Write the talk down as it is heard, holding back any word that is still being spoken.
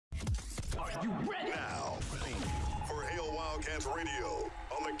You ready? Now, for Hail Wildcats Radio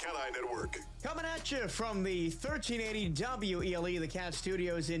on the Cat Eye Network. Coming at you from the 1380 WELE, the Cat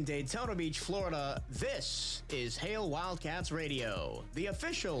Studios in Daytona Beach, Florida, this is Hail Wildcats Radio, the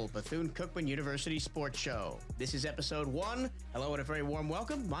official Bethune-Cookman University sports show. This is episode 1. Hello and a very warm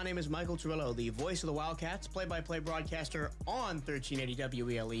welcome. My name is Michael Truilo, the voice of the Wildcats, play-by-play broadcaster on 1380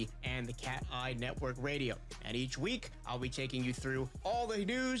 WELE and the Cat Eye Network Radio. And each week, I'll be taking you through all the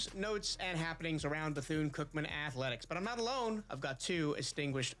news, notes, and happenings around Bethune-Cookman Athletics. But I'm not alone. I've got two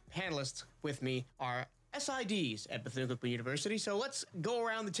distinguished panelists with me, our SIDs at Bethune-Cookman University. So let's go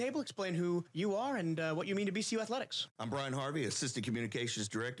around the table, explain who you are and what you mean to BCU Athletics. I'm Bryan Harvey, Assistant Communications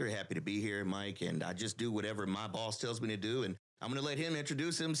Director. Happy to be here, Mike, and I just do whatever my boss tells me to do, and I'm going to let him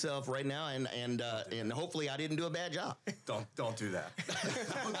introduce himself right now, and hopefully I didn't do a bad job. Don't do that.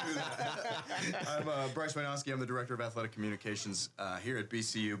 Don't do that. I'm Bryce Hoynoski. I'm the Director of Athletic Communications here at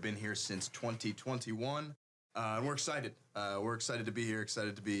BCU. Been here since 2021. And we're excited. We're excited to be here,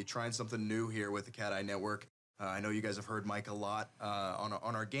 excited to be trying something new here with the Cat Eye Network. I know you guys have heard Mike a lot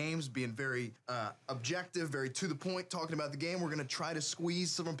on our games, being very objective, very to the point, talking about the game. We're going to try to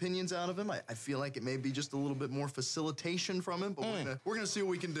squeeze some opinions out of him. I feel like it may be just a little bit more facilitation from him, but we're going to see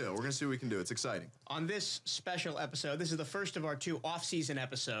what we can do. We're going to see what we can do. It's exciting. On this special episode, this is the first of our 2 off-season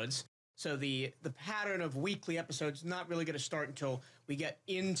episodes. So the pattern of weekly episodes is not really going to start until we get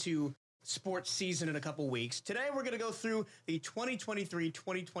into sports season in a couple weeks. Today, we're going to go through the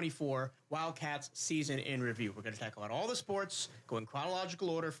 2023-2024 Wildcats season in review. We're going to tackle out all the sports, go in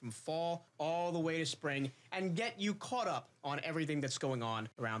chronological order from fall all the way to spring, and get you caught up on everything that's going on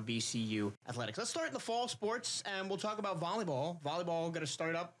around BCU Athletics. Let's start in the fall sports, and we'll talk about volleyball. Volleyball going to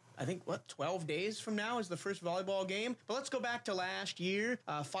start up, I think, 12 days from now is the first volleyball game. But let's go back to last year.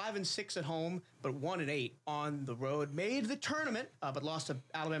 5-6 at home, but 1-8 on the road. Made the tournament, but lost to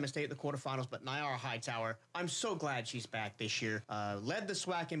Alabama State in the quarterfinals. But Nyara Hightower, I'm so glad she's back this year. Led the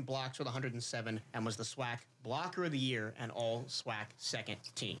SWAC in blocks with 107 and was the SWAC Blocker of the Year and all SWAC second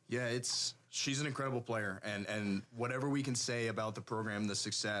team. Yeah, she's an incredible player, and whatever we can say about the program, the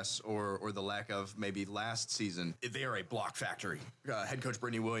success or the lack of maybe last season, they are a block factory. Head coach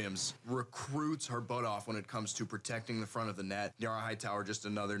Brittany Williams recruits her butt off when it comes to protecting the front of the net. Nyara Hightower, just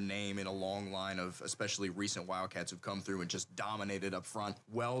another name in a long line of especially recent Wildcats who've come through and just dominated up front.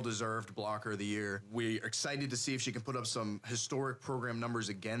 Well-deserved Blocker of the Year. We're excited to see if she can put up some historic program numbers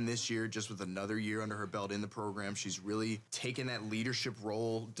again this year, just with another year under her belt in the program. She's really taken that leadership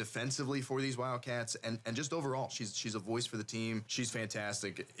role defensively for these Wildcats, and just overall, she's a voice for the team. She's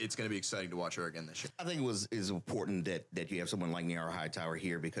fantastic. It's going to be exciting to watch her again this year. I think it is important that you have someone like Nyara Hightower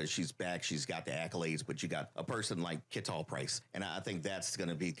here because she's back. She's got the accolades, but you got a person like Kital Price, and I think that's going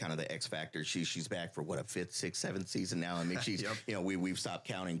to be kind of the X factor. She's back for a 5th, 6th, 7th season now. I mean, she's Yep. We've stopped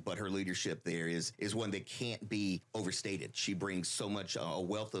counting, but her leadership there is one that can't be overstated. She brings so much a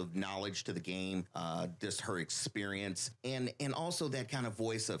wealth of knowledge to the game, just her experience, and also that kind of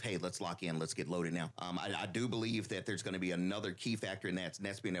voice of, hey, let's lock in, let's get loaded now. I do believe that there's going to be another key factor in that, and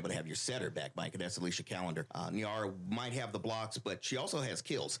that's being able to have your setter back, Mike, and that's Alicia Callender. Nyara might have the blocks, but she also has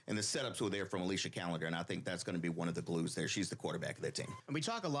kills, and the setups were there from Alicia Callender, and I think that's going to be one of the glues there. She's the quarterback of that team. And we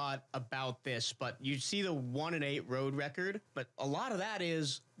talk a lot about this, but you see the 1-8 road record, but a lot of that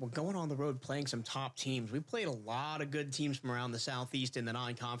is we're going on the road playing some top teams. We played a lot of good teams from around the Southeast in the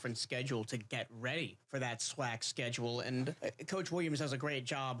non-conference schedule to get ready for that SWAC schedule, and Coach Williams does a great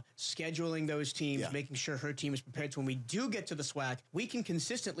job scheduling those teams, making sure her team is prepared. So when we do get to the SWAC, we can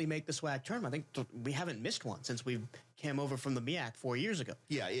consistently make the SWAC tournament. I think we haven't missed one since we came over from the MEAC 4 years ago.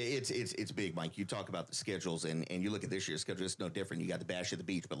 Yeah, it's big, Mike. You talk about the schedules, and you look at this year's schedule, it's no different. You got the Bash at the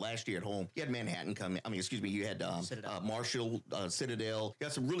Beach, but last year at home, you had Manhattan come in. You had Marshall, Citadel. You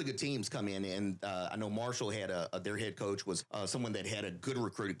got some really good teams come in, and I know Marshall had their head coach was someone that had a good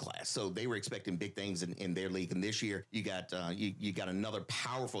recruited class, so they were expecting big things in their league. And this year, you got another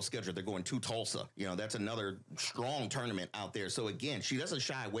powerful schedule. They're going to Tulsa. That's another strong tournament out there. So again, she doesn't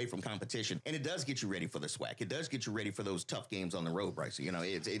shy away from competition, and it does get you ready for the SWAC. It does get you ready for those tough games on the road, Bryce.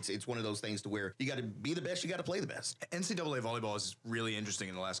 It's one of those things to where you got to be the best. You got to play the best. NCAA volleyball is really interesting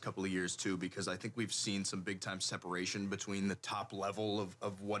in the last couple of years too, because I think we've seen some big time separation between the top level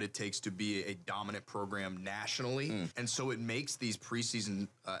of what it takes to be a dominant program nationally, and so it makes these preseason,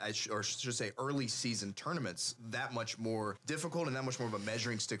 or should say early season tournaments that much more difficult and that much more of a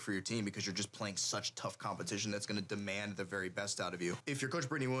measuring stick for your team because you're just playing such tough competition that's going to demand the very best out of you. If you're Coach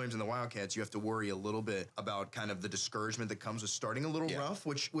Brittany Williams and the Wildcats, you have to worry a little bit about kind of the discouragement that comes with starting a little rough,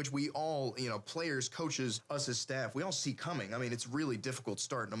 which we all, players, coaches, us as staff, we all see coming. I mean, it's really difficult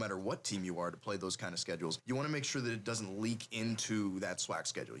start no matter what team you are to play those kind of schedules. You want to make sure that it doesn't leak into that SWAC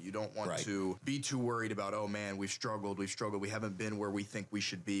schedule. You don't want to be too worried about, oh man, we've struggled, we haven't been where we think we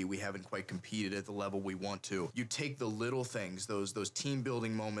should be, we haven't quite competed at the level we want to. You take the little things, those team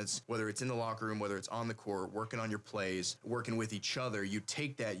building moments, whether it's in the locker room, whether it's on the court, working on your plays, working with each other, you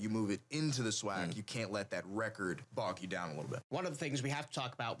take that, you move it into the SWAC. You can't let that record bog you down a little bit. One of the things we have to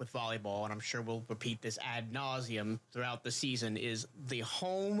talk about with volleyball, and I'm sure we'll repeat this ad nauseum throughout the season, is the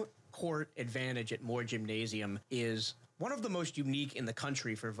home court advantage at Moore Gymnasium is one of the most unique in the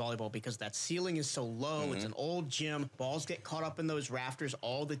country for volleyball because that ceiling is so low. It's an old gym. Balls get caught up in those rafters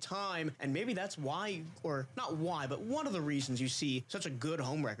all the time. And maybe that's why, or not why, but one of the reasons you see such a good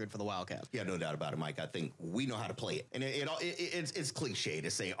home record for the Wildcats. Yeah, no doubt about it, Mike. I think we know how to play it. And it's cliche to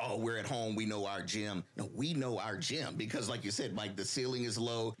say, oh, we're at home, we know our gym. No, we know our gym because, like you said, Mike, the ceiling is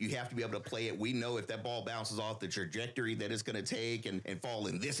low. You have to be able to play it. We know if that ball bounces off the trajectory that it's going to take and fall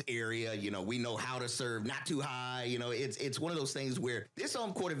in this area, we know how to serve, not too high. It's one of those things where this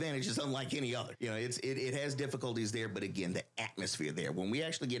home court advantage is unlike any other. It has difficulties there, but again, the atmosphere there. When we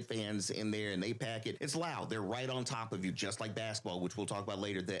actually get fans in there and they pack it, it's loud. They're right on top of you, just like basketball, which we'll talk about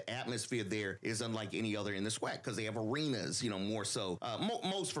later. The atmosphere there is unlike any other in the SWAC because they have arenas, more so.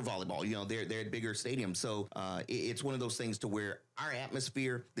 Most for volleyball, they're at bigger stadiums. So it's one of those things to where our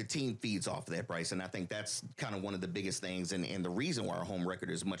atmosphere, the team feeds off of that, Bryce. And I think that's kind of one of the biggest things and the reason why our home record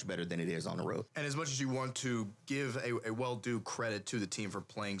is much better than it is on the road. And as much as you want to give a well-due credit to the team for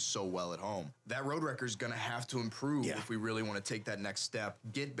playing so well at home, that road record is going to have to improve if we really want to take that next step,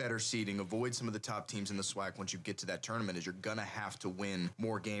 get better seeding, avoid some of the top teams in the SWAC once you get to that tournament, is you're going to have to win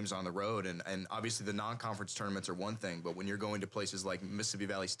more games on the road. And obviously the non-conference tournaments are one thing, but when you're going to places like Mississippi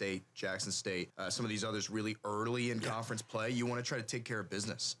Valley State, Jackson State, some of these others really early in conference play, you want to try to take care of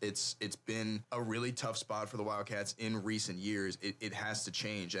business. It's been a really tough spot for the Wildcats in recent years. It has to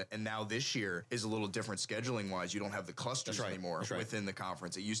change. And now this year is a little different scheduling-wise. You don't have the clusters anymore within the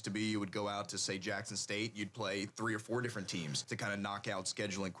conference. It used to be you would go out to, say, Jackson State, you'd play 3 or 4 different teams to kind of knock out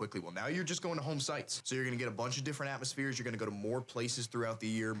scheduling quickly. Well, now you're just going to home sites. So you're going to get a bunch of different atmospheres. You're going to go to more places throughout the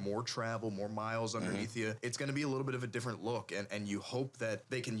year, more travel, more miles underneath you. It's going to be a little bit of a different look, and you hope that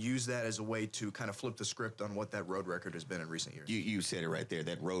they can use that as a way to kind of flip the script on what that road record has been in recent years. You said it right there,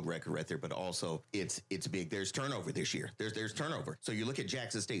 that road record right there, but also it's big. There's turnover this year. There's turnover. So you look at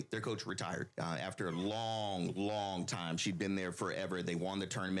Jackson State, their coach retired after a long time. She'd been there forever. They won the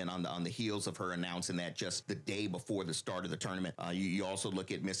tournament on the heels of her announcing that just the day before the start of the tournament. You also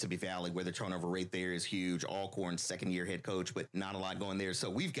look at Mississippi Valley, where the turnover rate there is huge. Alcorn, second-year head coach, but not a lot going there.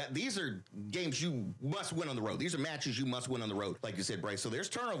 So these are games you must win on the road. These are matches you must win on the road, like you said, Bryce. So there's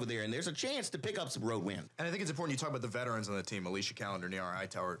turnover there, and there's a chance to pick up some road wins. And I think it's important you talk about the veterans on the team, Alicia Callender, Niara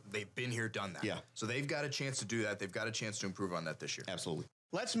Hightower. They've been here, done that. Yeah. So they've got a chance to do that. They've got a chance to improve on that this year. Absolutely.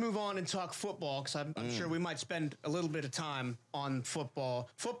 Let's move on and talk football, because I'm sure we might spend a little bit of time on football.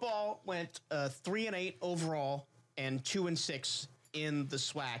 Football went 3-8 overall and 2-6 in the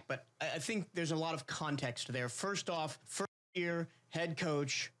SWAC, but I think there's a lot of context there. First off, first-year head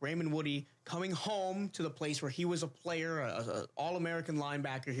coach Raymond Woody coming home to the place where he was a player, an All-American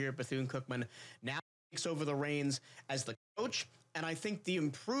linebacker here at Bethune-Cookman, now takes over the reins as the coach. And I think the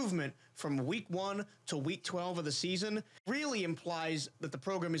improvement from week 1 to week 12 of the season really implies that the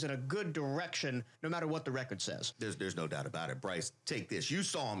program is in a good direction, no matter what the record says. There's no doubt about it. Bryce, take this. You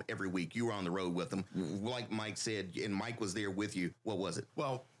saw him every week. You were on the road with him. Like Mike said, and Mike was there with you. What was it?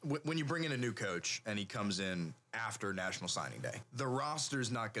 Well, when you bring in a new coach and he comes in after National Signing Day, the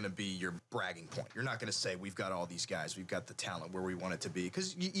roster's not going to be your bragging point. You're not going to say, we've got all these guys, we've got the talent where we want it to be,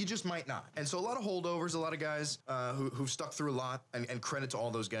 because you just might not. And so a lot of holdovers, a lot of guys who've stuck through a lot, and credit to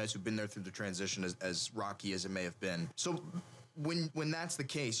all those guys who've been there through the transition, as rocky as it may have been. So when that's the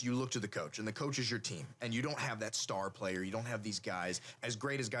case, you look to the coach, and the coach is your team, and you don't have that star player. You don't have these guys, as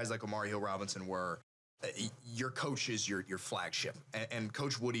great as guys like Omari Hill Robinson were. Your coach is your flagship, and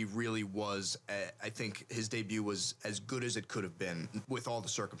Coach Woody really was. I think his debut was as good as it could have been with all the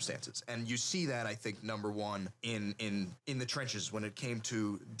circumstances, and you see that, I think, number one in the trenches when it came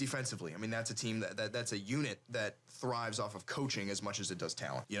to defensively. I mean, that's a team that's a unit that thrives off of coaching as much as it does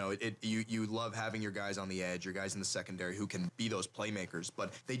talent. You love having your guys on the edge, your guys in the secondary who can be those playmakers,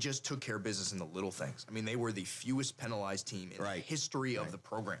 but they just took care of business in the little things. I mean, they were the fewest penalized team in the history of the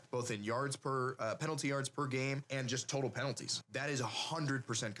program, both in yards per penalty yards per game, and just total penalties. That is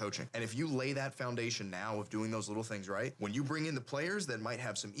 100% coaching. And if you lay that foundation now of doing those little things right, when you bring in the players that might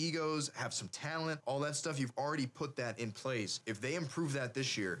have some egos, have some talent, all that stuff, you've already put that in place. If they improve that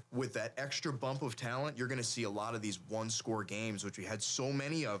this year with that extra bump of talent, you're going to see a lot of these one-score games, which we had so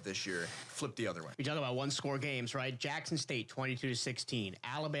many of this year, flip the other way. We talk about one-score games, right? Jackson State, 22-16.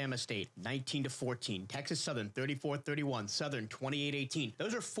 Alabama State, 19-14. Texas Southern, 34-31. Southern, 28-18.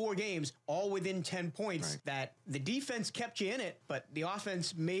 Those are 4 games, all within 10 points, that the defense kept you in it, but the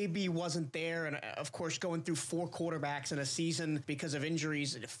offense maybe wasn't there. And, of course, going through 4 quarterbacks in a season because of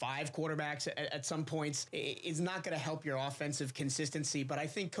injuries, 5 quarterbacks at some points, is not going to help your offensive consistency. But I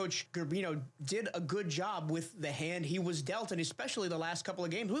think Coach Gerbino did a good job with the hand he was dealt, and especially the last couple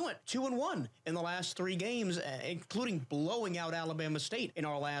of games. We went 2-1 in the last 3 games, including blowing out Alabama State in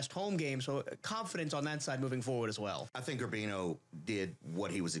our last home game. So confidence on that side moving forward as well. I think Gerbino did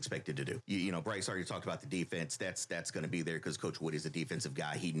what he was expected to do. You know, Bryce already talked about the defense. That's going to be there because Coach Wood is a defensive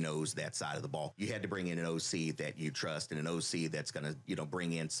guy. He knows that side of the ball. You had to bring in an OC that you trust and an OC that's going to, you know,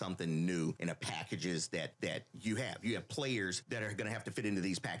 bring in something new in a packages that you have. You have players that are going to have to fit into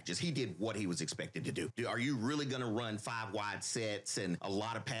these packages. He did what he was expected to do. Are you really going to run 5 wide sets and a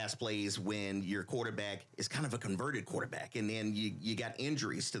lot of pass plays when your quarterback is kind of a converted quarterback, and then you got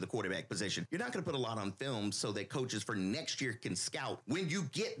injuries to the quarterback position? You're not going to put a lot on film so that coaches for next year can scout when you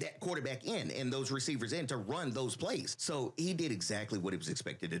get that quarterback in and those receivers in to run those plays. So he did exactly what he was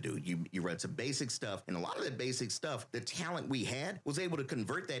expected to do. You read some basic stuff, and a lot of that basic stuff, the talent we had was able to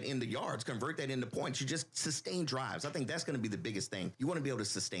convert that into yards, convert that into points. You just sustain drives. I think that's going to be the biggest thing. You want to be able to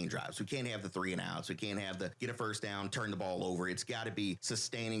sustain drives. We can't have the 3 and outs. We can't have the get a first down, turn the ball over. It's got to be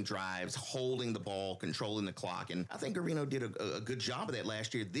sustaining drives, holding the ball, controlling the clock. And I think Gerbino did a good job of that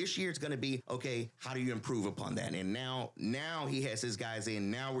last year. This year it's going to be, okay, how do you improve upon that? And now he has his guys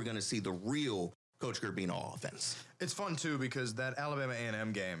in. Now we're going to see the real Coach Gerbino offense. It's fun, too, because that Alabama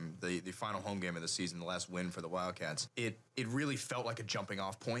A&M game, the final home game of the season, the last win for the Wildcats, it really felt like a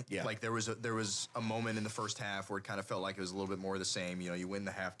jumping-off point. Yeah. Like, there was a moment in the first half where it kind of felt like it was a little bit more of the same. You know, you win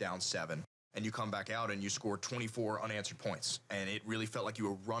the half down 7. And you come back out and you score 24 unanswered points. And it really felt like you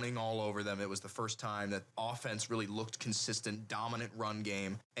were running all over them. It was the first time that offense really looked consistent, dominant run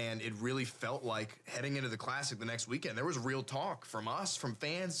game. And it really felt like heading into the Classic the next weekend, there was real talk from us, from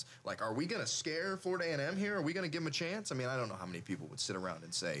fans, like, are we going to scare Florida A&M here? Are we going to give them a chance? I mean, I don't know how many people would sit around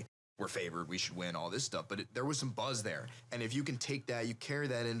and say, we're favored, we should win, all this stuff. But there was some buzz there. And if you can take that, you carry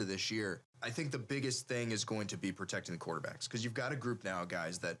that into this year, I think the biggest thing is going to be protecting the quarterbacks, because you've got a group now,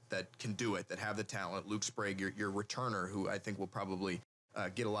 guys, that can do it, that have the talent. Luke Sprague, your returner, who I think will probably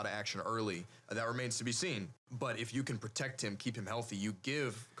get a lot of action early. That remains to be seen. But if you can protect him, keep him healthy, you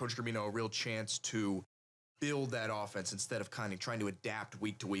give Coach Gerbino a real chance to build that offense instead of kind of trying to adapt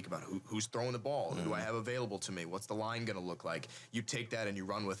week to week about who's throwing the ball, who do I have available to me, what's the line going to look like. You take that and you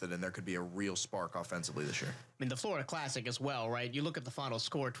run with it, and there could be a real spark offensively this year. I mean, the Florida Classic as well, right? You look at the final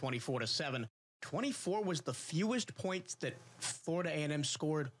score, 24-7. 24 was the fewest points that Florida A&M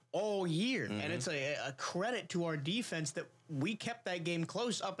scored all year. Mm-hmm. And it's a credit to our defense that we kept that game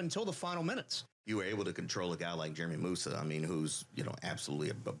close up until the final minutes. You were able to control a guy like Jeremy Musa, I mean, who's, you know,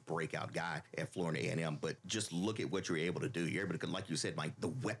 absolutely a breakout guy at Florida A&M. But just look at what you were able to do. You're able to, like you said, Mike, the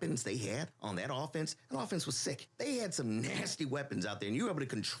weapons they had on that offense was sick. They had some nasty weapons out there, and you were able to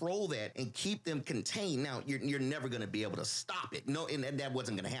control that and keep them contained. Now, you're never going to be able to stop it. No, and that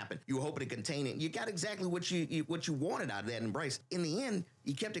wasn't going to happen. You were hoping to contain it. You got exactly what you wanted out of that. And Bryce, in the end,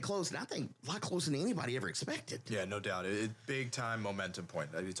 you kept it close, and I think a lot closer than anybody ever expected. Yeah, no doubt. Big-time momentum point.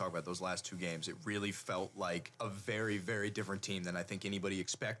 As we talk about those last 2 games, it really felt like a very, very different team than I think anybody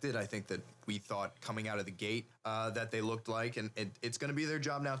expected. I think that we thought coming out of the gate that they looked like, and it's going to be their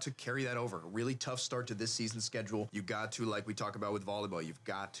job now to carry that over. A really tough start to this season's schedule. You've got to, like we talk about with volleyball, you've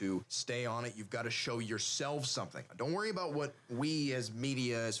got to stay on it. You've got to show yourself something. Don't worry about what we as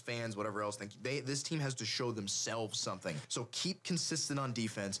media, as fans, whatever else think. This team has to show themselves something. So keep consistent on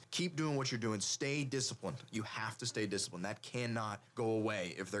defense. Keep doing what you're doing. Stay disciplined. You have to stay disciplined. That cannot go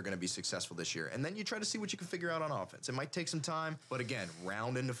away if they're going to be successful this year. And then you try to see what you can figure out on offense. It might take some time, but again,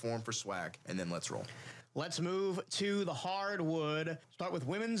 round into form for SWAC, and then let's roll. Let's move to the hardwood. Start with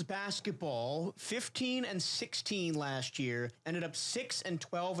women's basketball. 15-16 last year. Ended up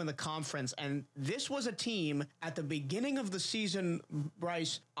 6-12 in the conference. And this was a team at the beginning of the season,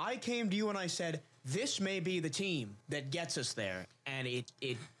 Bryce, I came to you and I said, this may be the team that gets us there. and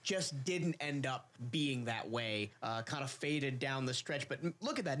it just didn't end up being that way. Kind of faded down the stretch. But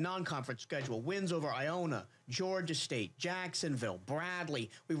look at that non-conference schedule. Wins over Iona, Georgia State, Jacksonville, Bradley.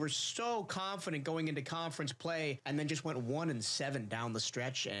 We were so confident going into conference play, and then just went 1-7 down the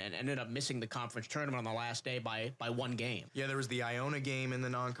stretch and ended up missing the conference tournament on the last day by one game. Yeah, there was the Iona game in the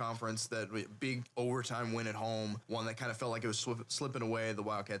non-conference, that big overtime win at home, one that kind of felt like it was slipping away. The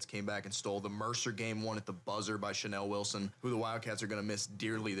Wildcats came back and stole. The Mercer game, won at the buzzer by Chanel Wilson, who the Wildcats are going to miss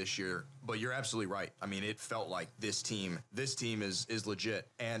dearly this year. But you're absolutely right. I mean, it felt like this team is legit.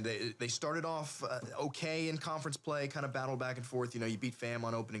 And they started off okay in conference play, kind of battled back and forth. You beat FAM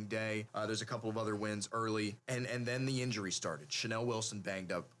on opening day. There's a couple of other wins early. And then the injury started. Chanel Wilson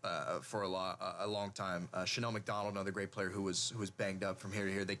banged up for a long time. Chanel McDonald, another great player who was banged up from here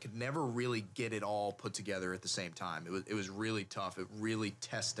to here. They could never really get it all put together at the same time. It was really tough. It really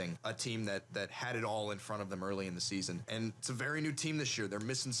testing a team that had it all in front of them early in the season. And it's a very new team this year. They're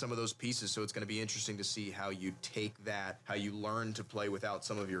missing some of those pieces, so it's going to be interesting to see how you take that, how you learn to play without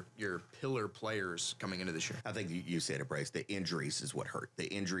some of your pillar players coming into this year. I think you said it, Bryce. The injuries is what hurt. The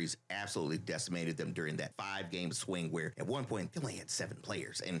injuries absolutely decimated them during that 5-game swing where at one point they only had 7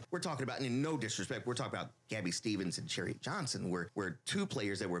 players. And we're talking about, and in no disrespect, we're talking about Gabby Stevens and Cherry Johnson were 2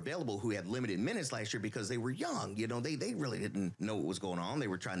 players that were available who had limited minutes last year because they were young. They really didn't know what was going on. They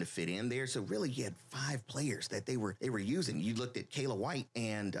were trying to fit in there. So really you had 5 players that they were using. You looked at Kayla White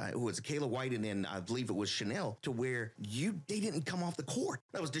and who was Kayla White, and then I believe it was Chanel, to where they didn't come off the court.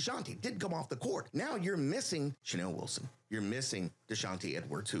 That was DeShanti, didn't come off the court. Now you're missing Chanel Wilson. You're missing DeShanti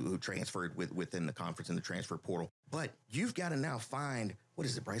Edwards, who transferred within the conference in the transfer portal. But you've got to now find, what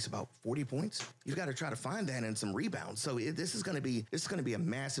is it, Bryce, about 40 points? You've got to try to find that and some rebounds. So this is going to be a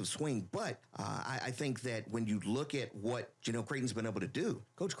massive swing. But I think that when you look at what Janelle Creighton's been able to do,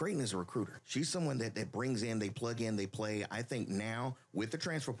 Coach Creighton is a recruiter. She's someone that brings in, they plug in, they play. I think now with the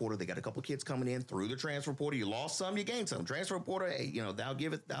transfer portal, they got a couple kids coming in through the transfer portal. You lost some, you gained some. Transfer portal, hey, thou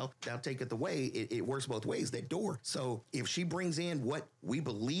give it, thou take it away. It works both ways, that door. So if she brings in what we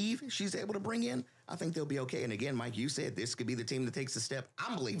believe she's able to bring in, I think they'll be okay. And again, Mike, you said this could be the team that takes a step.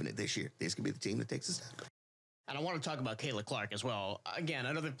 I'm believing it this year. This could be the team that takes a step. And I want to talk about Kayla Clark as well. Again,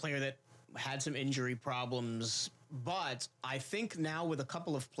 another player that had some injury problems, but I think now with a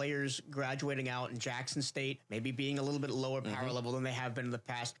couple of players graduating out in Jackson State, maybe being a little bit lower power level than they have been in the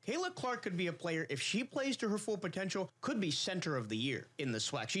past, Kayla Clark could be a player, if she plays to her full potential, could be center of the year in the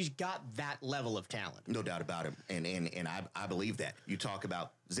SWAC. She's got that level of talent. No doubt about it. And I believe that. You talk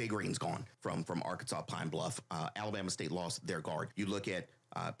about Zay Green's gone from Arkansas Pine Bluff. Alabama State lost their guard. You look at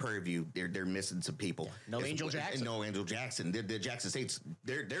Prairie View, they're missing some people. No Angel Jackson. No Angel Jackson. The Jackson State's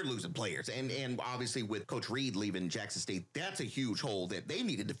they're losing players, and obviously with Coach Reed leaving Jackson State, that's a huge hole that they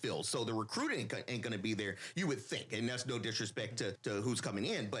needed to fill. So the recruiting ain't going to be there, you would think, and that's no disrespect to who's coming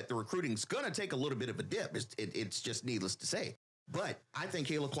in, but the recruiting's going to take a little bit of a dip. It's just needless to say. But I think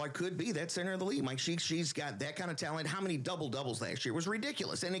Kayla Clark could be that center of the league. Mike, she's got that kind of talent. How many double-doubles last year was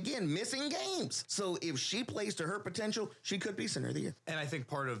ridiculous. And again, missing games. So if she plays to her potential, she could be center of the year. And I think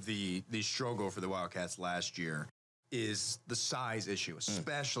part of the struggle for the Wildcats last year is the size issue,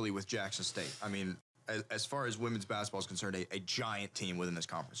 especially with Jackson State. I mean, as far as women's basketball is concerned, a giant team within this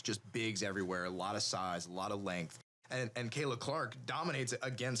conference. Just bigs everywhere, a lot of size, a lot of length. And Kayla Clark dominates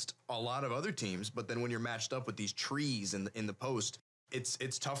against a lot of other teams, but then when you're matched up with these trees in the post,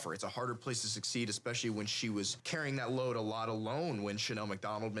 it's tougher. It's a harder place to succeed, especially when she was carrying that load a lot alone when Chanel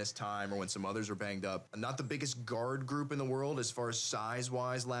McDonald missed time or when some others were banged up. Not the biggest guard group in the world as far as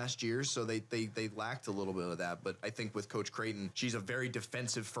size-wise last year, so they lacked a little bit of that. But I think with Coach Creighton, she's a very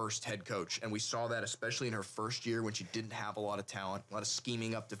defensive-first head coach, and we saw that especially in her first year when she didn't have a lot of talent, a lot of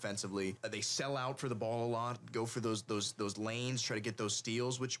scheming up defensively. They sell out for the ball a lot, go for those lanes, try to get those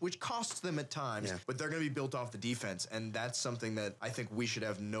steals, which costs them at times, but they're going to be built off the defense, and that's something that I think we should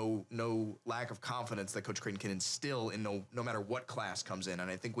have no lack of confidence that Coach Creighton can instill in no matter what class comes in.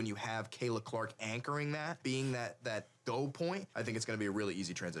 And I think when you have Kayla Clark anchoring that, being that go point, I think it's going to be a really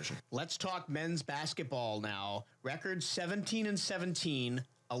easy transition. Let's talk men's basketball now. Record 17-17.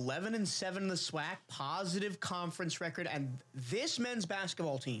 11-7 in the SWAC, positive conference record, and this men's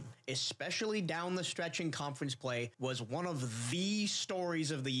basketball team, especially down the stretch in conference play, was one of the stories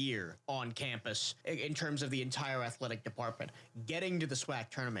of the year on campus in terms of the entire athletic department. Getting to the SWAC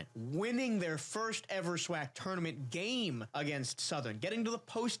tournament, winning their first ever SWAC tournament game against Southern, getting to the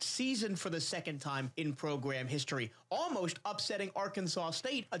postseason for the second time in program history, almost upsetting Arkansas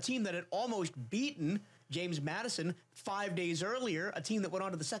State, a team that had almost beaten James Madison 5 days earlier, a team that went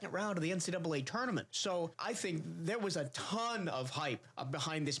on to the second round of the NCAA tournament. So I think there was a ton of hype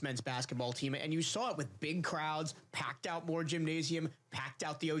behind this men's basketball team, and you saw it with big crowds, packed out Moore Gymnasium, packed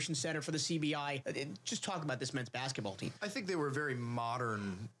out the Ocean Center for the CBI. Just talk about this men's basketball team. I think they were a very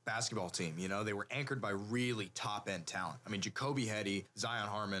modern basketball team. You know, they were anchored by really top-end talent. I mean, Jacoby Hetty, Zion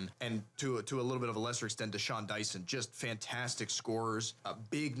Harmon, and to a little bit of a lesser extent, Deshaun Dyson, just fantastic scorers,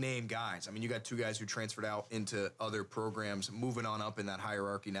 big-name guys. I mean, you got two guys who transferred out into other programs, moving on up in that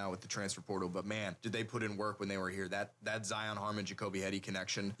hierarchy now with the transfer portal. But, man, did they put in work when they were here. That Zion Harmon, Jacoby Hetty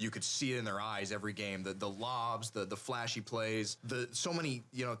connection, you could see it in their eyes every game. The lobs, the flashy plays, so many,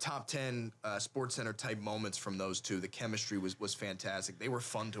 top 10 Sports Center type moments from those two. The chemistry was fantastic. They were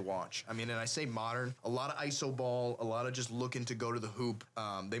fun to watch. I mean, and I say modern, a lot of iso ball, a lot of just looking to go to the hoop.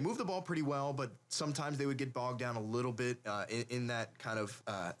 They moved the ball pretty well, but sometimes they would get bogged down a little bit in that kind of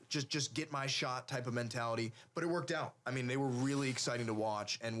just get my shot type of mentality. But it worked out. I mean, they were really exciting to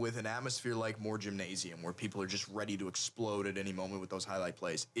watch, and with an atmosphere like Moore Gymnasium, where people are just ready to explode at any moment with those highlight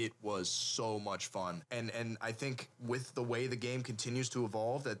plays, it was so much fun. And I think with the way the game continues to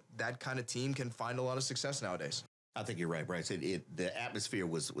evolve, that kind of team can find a lot of success nowadays. I think you're right, Bryce. The atmosphere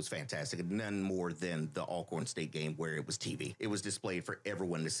was fantastic. None more than the Alcorn State game where it was TV. It was displayed for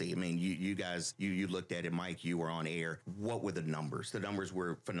everyone to see. I mean, you guys, you looked at it, Mike, you were on air. What were the numbers? The numbers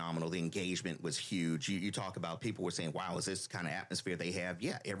were phenomenal. The engagement was huge. You talk about people were saying, wow, is this kind of atmosphere they have?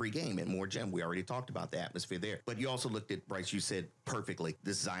 Yeah, every game at Moore Gym. We already talked about the atmosphere there. But you also looked at, Bryce, you said perfectly,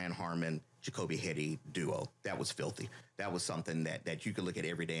 this Zion Harmon, Jacoby Hetty duo. That was filthy. That was something that you could look at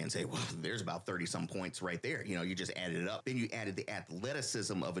every day and say, well, there's about 30-some points right there. You just added it up. Then you added the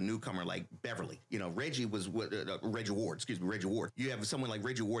athleticism of a newcomer like Beverly. Reggie Ward. You have someone like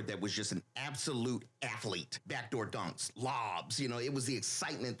Reggie Ward that was just an absolute athlete. Backdoor dunks, lobs. It was the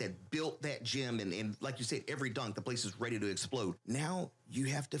excitement that built that gym. And like you said, every dunk, the place is ready to explode. Now you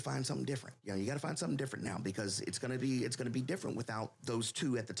have to find something different. You got to find something different now because it's going to be different without those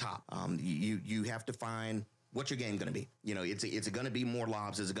two at the top. You have to find what's your game going to be. Is it going to be more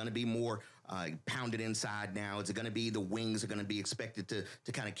lobs? Is it going to be more pounded inside now? Is it going to be the wings are going to be expected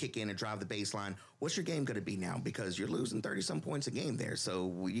to kind of kick in and drive the baseline? What's your game going to be now? Because you're losing 30-some points a game there.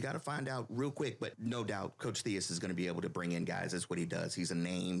 So you got to find out real quick. But no doubt, Coach Theus is going to be able to bring in guys. That's what he does. He's a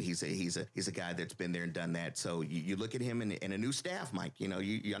name. He's a guy that's been there and done that. So you look at him and a new staff, Mike. I know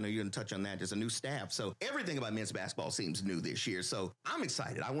you're going to touch on that. There's a new staff. So everything about men's basketball seems new this year. So I'm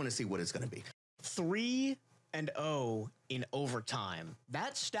excited. I want to see what it's going to be. 3-0 in overtime.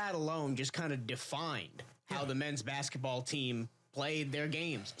 That stat alone just kind of defined how the men's basketball team played their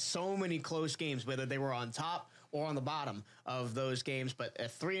games. So many close games, whether they were on top or on the bottom of those games. But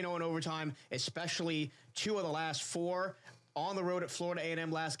 3-0 in overtime, especially 2 of the last 4 on the road at Florida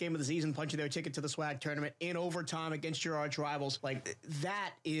A&M last game of the season, punching their ticket to the SWAC tournament in overtime against your arch rivals. Like,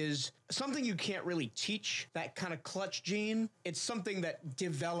 that is something you can't really teach, that kind of clutch gene. It's something that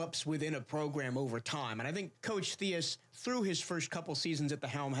develops within a program over time. And I think Coach Theus, through his first couple seasons at the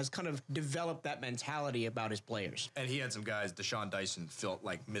helm, has kind of developed that mentality about his players. And he had some guys, Deshaun Dyson felt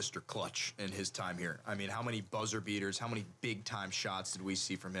like Mr. Clutch in his time here. I mean, how many buzzer beaters, how many big-time shots did we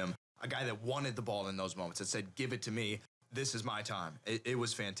see from him? A guy that wanted the ball in those moments, that said, give it to me. This is my time. It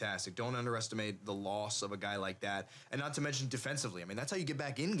was fantastic. Don't underestimate the loss of a guy like that. And not to mention defensively. I mean, that's how you get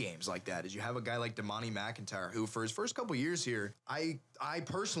back in games like that, is you have a guy like Damani McIntyre, who for his first couple years here, I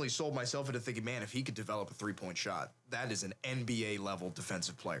personally sold myself into thinking, man, if he could develop a three-point shot, that is an NBA-level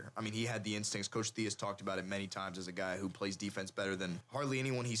defensive player. I mean, he had the instincts. Coach Theus talked about it many times as a guy who plays defense better than hardly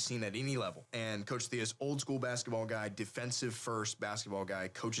anyone he's seen at any level. And Coach Theus, old-school basketball guy, defensive-first basketball guy,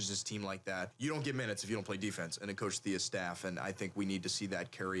 coaches his team like that. You don't get minutes if you don't play defense, and a Coach Theus staff, and I think we need to see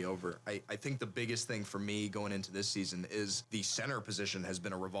that carry over. I think the biggest thing for me going into this season is the center position has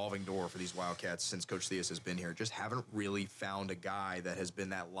been a revolving door for these Wildcats since Coach Theus has been here. Just haven't really found a guy that has been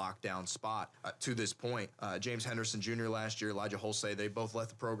that lockdown spot to this point. James Henderson Jr. last year, Elijah Holsey, they both left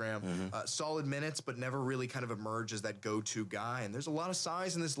the program. Solid minutes, but never really kind of emerged as that go-to guy. And there's a lot of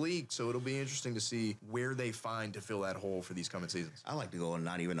size in this league, so it'll be interesting to see where they find to fill that hole for these coming seasons. I like to go on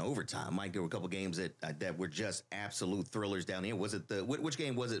not even overtime. Mike, there were a couple games that were just absolute thrillers down here. Was it which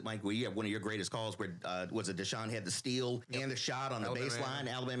game was it, Mike, where you have one of your greatest calls where, was it Deshaun had the steal and the shot on the baseline?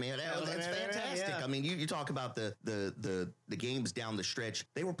 Alabama. That's fantastic. Yeah. I mean, you talk about the games down the stretch.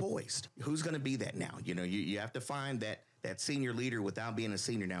 They were poised. Who's going to be that now? You have to find that senior leader without being a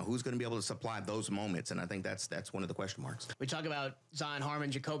senior now. Who's going to be able to supply those moments? And I think that's one of the question marks. We talk about Zion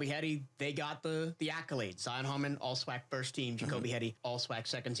Harmon, Jacoby Hetty. They got the accolades. Zion Harmon, all-SWAC first team. Jacoby Hetty, all-SWAC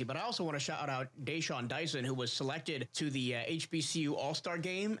second team. But I also want to shout out Deshaun Dyson, who was selected to the HBCU All-Star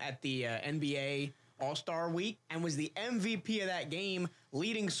game at the NBA All-Star Week and was the MVP of that game,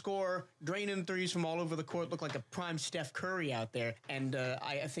 leading scorer, draining threes from all over the court, looked like a prime Steph Curry out there. And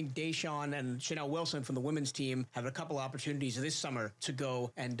I think Deshaun and Chanel Wilson from the women's team have a couple opportunities this summer to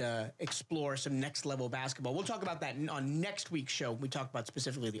go and explore some next-level basketball. We'll talk about that on next week's show. We talk about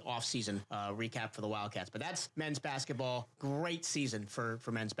specifically the off-season recap for the Wildcats. But that's men's basketball. Great season for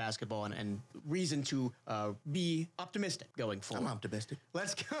men's basketball and reason to be optimistic going forward. I'm optimistic.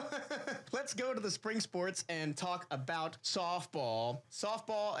 Let's go to the spring sports and talk about softball.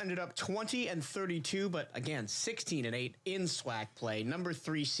 Softball ended up 20-32, but again, 16-8 in SWAC play. Number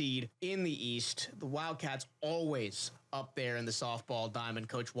 3 seed in the East. The Wildcats always up there in the softball diamond.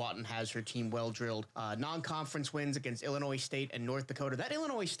 Coach Watton has her team well drilled. Non-conference wins against Illinois State and North Dakota. That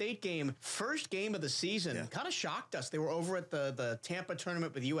Illinois State game, first game of the season, kind of shocked us. They were over at the Tampa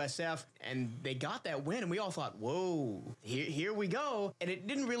tournament with USF, and they got that win, and we all thought, whoa, here we go. And it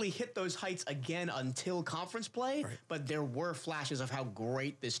didn't really hit those heights again until conference play, but there were flashes of how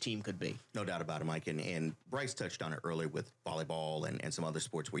great this team could be. No doubt about it, Mike. And Bryce touched on it earlier with volleyball and some other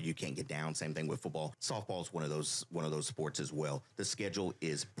sports where you can't get down. Same thing with football. Softball is one of those sports as well. The schedule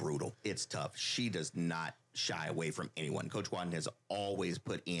is brutal. It's tough. She does not shy away from anyone. Coach Watton has always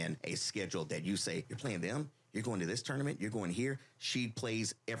put in a schedule that you say, you're playing them, you're going to this tournament, you're going here. She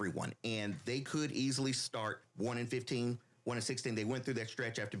plays everyone. And they could easily start 1-15, 1-16. They went through that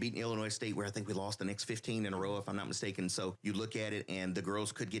stretch after beating Illinois State, where I think we lost the next 15 in a row, if I'm not mistaken. So you look at it, and the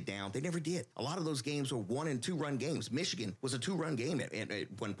girls could get down. They never did. A lot of those games were 1- and 2-run games. Michigan was a 2-run game at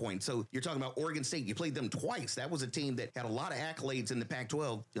one point. So you're talking about Oregon State. You played them twice. That was a team that had a lot of accolades in the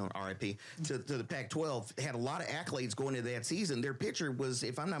Pac-12. RIP to the Pac-12. They had a lot of accolades going into that season. Their pitcher was,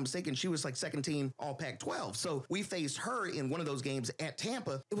 if I'm not mistaken, she was like second team all Pac-12. So we faced her in one of those games at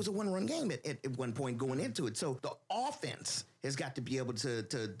Tampa. It was a 1-run game at one point going into it. So the offense has got to be able to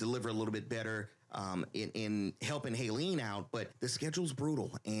deliver a little bit better in helping Haleen out, but the schedule's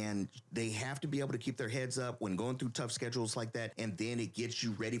brutal, and they have to be able to keep their heads up when going through tough schedules like that, and then it gets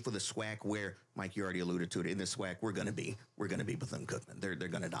you ready for the SWAC, where, Mike, you already alluded to it, in the SWAC, we're going to be Bethune-Cookman. They're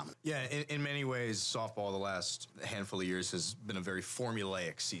going to dominate. Yeah, in many ways, softball the last handful of years has been a very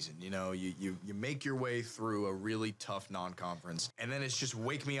formulaic season. You know, you make your way through a really tough non-conference, and then it's just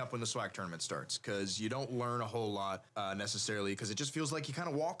wake me up when the SWAC tournament starts, because you don't learn a whole lot necessarily, because it just feels like you kind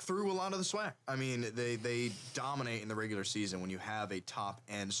of walk through a lot of the SWAC. I mean, they dominate in the regular season when you have a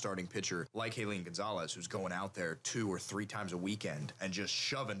top-end starting pitcher like Haleen Gonzalez, who's going out there 2 or 3 times a weekend and just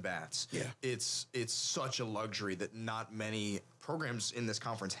shoving bats. Yeah. It's such a luxury that not many programs in this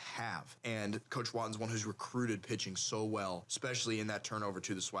conference have. And Coach Watton's one who's recruited pitching so well, especially in that turnover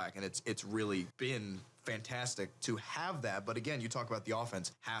to the SWAC. And it's really been fantastic to have that. But again, you talk about the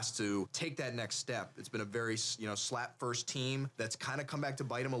offense has to take that next step. It's been a very, slap first team that's kind of come back to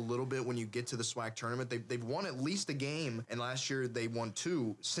bite them a little bit when you get to the SWAC tournament. They've won at least a game, and last year they won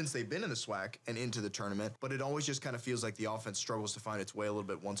 2 since they've been in the SWAC and into the tournament. But it always just kind of feels like the offense struggles to find its way a little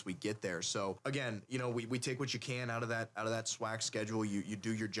bit once we get there. So again, we take what you can out of that SWAC schedule. You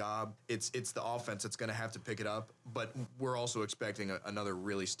do your job. It's the offense that's going to have to pick it up. But we're also expecting another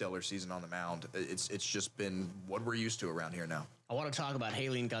really stellar season on the mound. It's just been what we're used to around here now. I want to talk about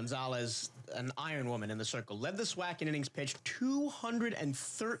Haleen Gonzalez, an Iron Woman in the circle. Led the SWAC in innings pitched,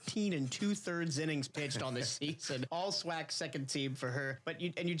 213 2/3 innings pitched on this season. All SWAC second team for her. But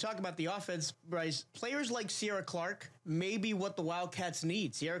you talk about the offense, Bryce. Players like Sierra Clark may be what the Wildcats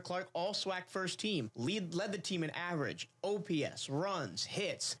need. Sierra Clark, all SWAC first team. Led the team in average, OPS, runs,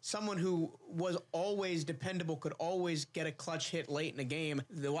 hits. Someone who was always dependable, could always get a clutch hit late in the game.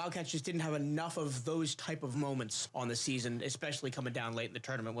 The Wildcats just didn't have enough of those type of moments on the season, especially coming down late in the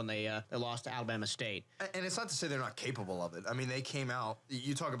tournament when they lost to Alabama State. And it's not to say they're not capable of it. I mean, they came out,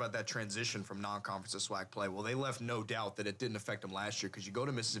 you talk about that transition from non-conference to SWAC play. Well, they left no doubt that it didn't affect them last year, because you go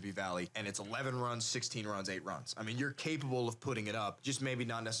to Mississippi Valley and it's 11 runs, 16 runs, 8 runs. I mean, you're capable of putting it up, just maybe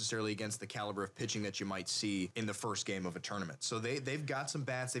not necessarily against the caliber of pitching that you might see in the first game of a tournament. So they've got some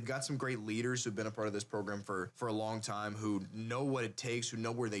bats. They've got some great leaders who've been a part of this program for a long time, who know what it takes, who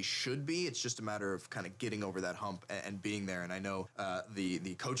know where they should be. It's just a matter of kind of getting over that hump and being there. And I know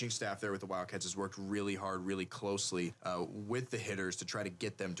the coaching staff there with the Wildcats has worked really hard, really closely with the hitters to try to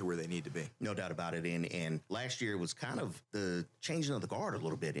get them to where they need to be. No doubt about it. And last year was kind of the changing of the guard a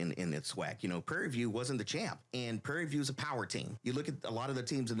little bit in the SWAC. Prairie View wasn't the champ, and Prairie View's a power team. You look at a lot of the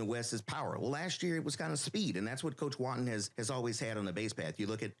teams in the West as power. Well, last year it was kind of speed, and that's what Coach Watton has always had on the base path. You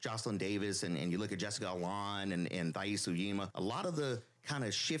look at Jocelyn Davis, and you look at Jessica Alon and Thais Uyema. A lot of the kind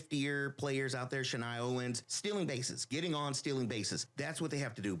of shiftier players out there, Shania Owens, stealing bases, getting on, stealing bases. That's what they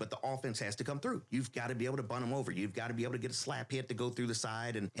have to do. But the offense has to come through. You've got to be able to bunt them over. You've got to be able to get a slap hit to go through the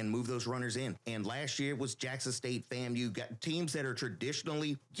side and move those runners in. And last year it was Jackson State, FAMU, got teams that are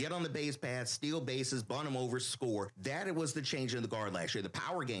traditionally get on the base path, steal bases, bunt them over, score. That was the change in the guard last year. The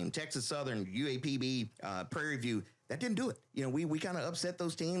power game, Texas Southern, UAPB, Prairie View, that didn't do it. You know, we kind of upset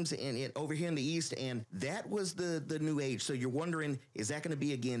those teams over here in the East, and that was the new age. So you're wondering, is that going to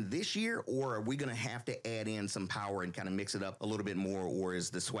be again this year, or are we going to have to add in some power and kind of mix it up a little bit more, or is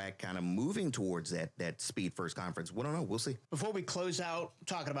the SWAC kind of moving towards that speed first conference? We don't know. We'll see. Before we close out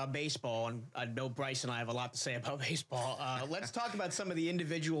talking about baseball, and I know Bryce and I have a lot to say about baseball, let's talk about some of the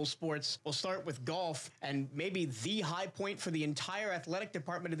individual sports. We'll start with golf, and maybe the high point for the entire athletic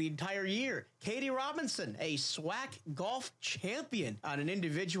department of the entire year. Katie Robinson, a SWAC golf champion on an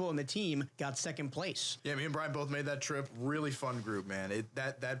individual, and the team got second place. Yeah, me and Bryan both made that trip. Really fun group, man.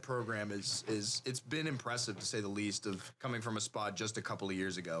 That program is it's been impressive to say the least, of coming from a spot just a couple of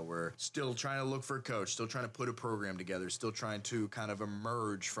years ago. We're still trying to look for a coach, still trying to put a program together, still trying to kind of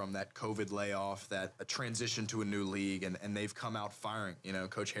emerge from that COVID layoff, that a transition to a new league, and they've come out firing. You know,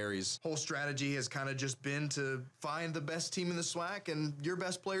 Coach Harry's whole strategy has kind of just been to find the best team in the SWAC, and your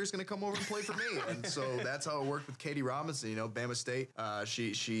best player is going to come over and play for me. And so that's how it worked with Katie Robinson. You know, Bama State,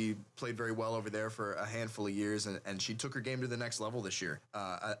 she played very well over there for a handful of years, and she took her game to the next level this year.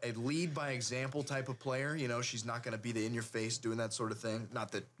 A lead by example type of player. You know, she's not going to be the in-your-face doing that sort of thing.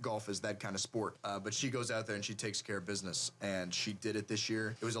 Not that golf is that kind of sport, but she goes out there and she takes care of business, and she did it this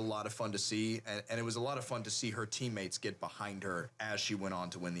year. It was a lot of fun to see, and it was a lot of fun to see her teammates get behind her as she went on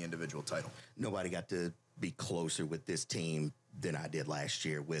to win the individual title. Nobody got to be closer with this team than I did last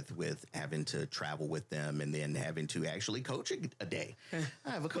year with having to travel with them and then having to actually coach a day. I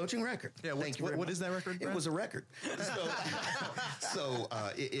have a coaching record. Yeah, what is that record, Brad? It was a record. So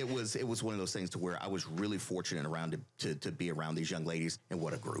it was one of those things to where I was really fortunate to be around these young ladies, and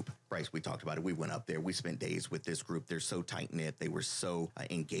what a group. Bryce, we talked about it. We went up there. We spent days with this group. They're so tight-knit. They were so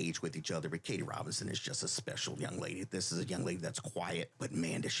engaged with each other. But Katie Robinson is just a special young lady. This is a young lady that's quiet, but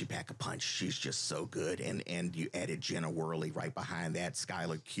man, does she pack a punch. She's just so good. And you added Jenna Worley right behind that,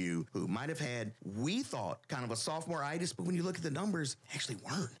 Skylar Q, who might have had, we thought, kind of a sophomore-itis, but when you look at the numbers, actually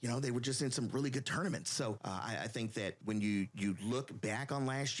weren't. You know, they were just in some really good tournaments. So I think that when you look back on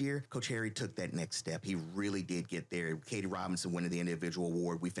last year, Coach Harry took that next step. He really did get there. Katie Robinson winning the individual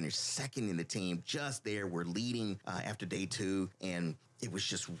award. We finished second in the team, just there. We're leading after day 2, and it was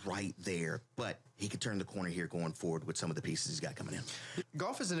just right there. But he could turn the corner here going forward with some of the pieces he's got coming in.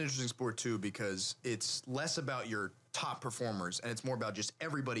 Golf is an interesting sport, too, because it's less about your top performers, and it's more about just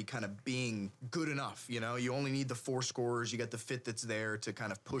everybody kind of being good enough. You know, you only need the 4 scorers. You got the fit that's there to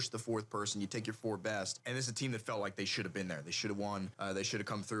kind of push the 4th person. You take your 4 best, and this is a team that felt like they should have been there. They should have won. They should have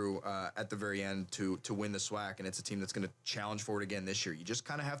come through at the very end to win the SWAC, and it's a team that's going to challenge for it again this year. You just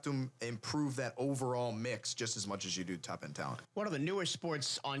kind of have to improve that overall mix just as much as you do top-end talent. One of the newer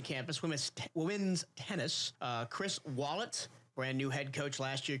sports on campus, women's tennis. Chris Wallet, brand new head coach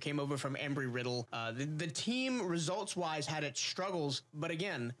last year, came over from Embry-Riddle. The team, results-wise, had its struggles. But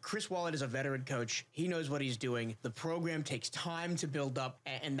again, Chris Wallet is a veteran coach. He knows what he's doing. The program takes time to build up.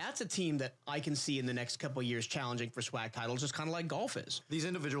 And that's a team that I can see in the next couple of years challenging for SWAC titles, just kind of like golf is. These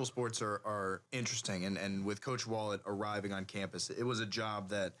individual sports are interesting. And with Coach Wallet arriving on campus, it was a job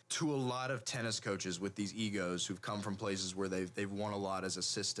that, to a lot of tennis coaches with these egos who've come from places where they've won a lot as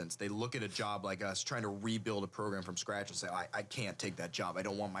assistants, they look at a job like us trying to rebuild a program from scratch and say, I can't take that job. I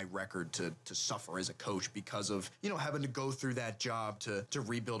don't want my record to suffer as a coach because of, you know, having to go through that job to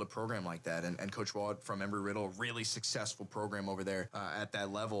rebuild a program like that. And Coach Wallet from Embry-Riddle, really successful program over there at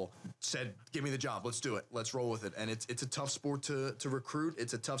that level, said, give me the job. Let's do it. Let's roll with it. And it's a tough sport to recruit.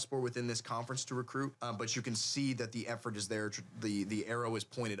 It's a tough sport within this conference to recruit. But you can see that the effort is there. The arrow is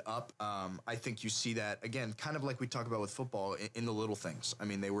pointed up. I think you see that, again, kind of like we talk about with football in the little things. I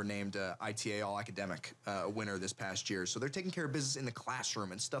mean, they were named ITA All-Academic winner this past year. So they're taking care of business in the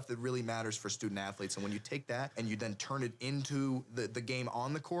classroom and stuff that really matters for student athletes. And when you take that and you then turn it into the game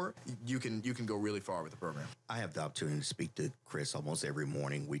on the court, you can go really far with the program. I have the opportunity to speak to Chris almost every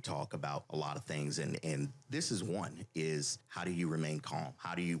morning. We talk about a lot of things, and this is one, is how do you remain calm?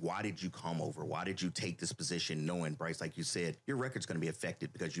 Why did you come over? Why did you take this position knowing, Bryce, like you said, your record's going to be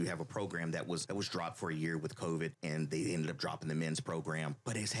affected because you have a program that was dropped for a year with COVID, and they ended up dropping the men's program,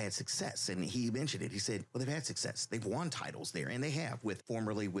 but it's had success. And he mentioned it. He said, well, they've had success. They've won titles there, and they have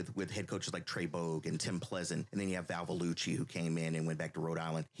formerly with head coaches like Trey Bogue and Tim Pleasant, and then you have Val Vellucci, who came in and went back to Rhode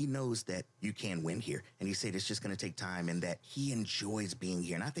Island. He knows that you can win here, and he said it's just going to take time, and that he enjoys being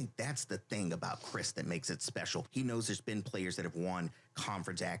here. And I think that's the thing about Chris that makes it special. He knows there's been players that have won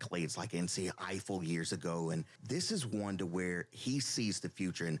conference accolades like NC Eiffel years ago. And this is one to where he sees the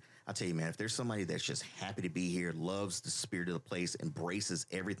future. And I'll tell you, man, if there's somebody that's just happy to be here, loves the spirit of the place, embraces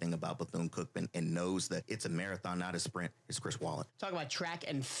everything about Bethune-Cookman, and knows that it's a marathon, not a sprint, it's Chris Wallen. Talk about track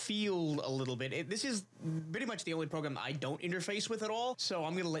and field a little bit. This is pretty much the only program I don't interface with at all, so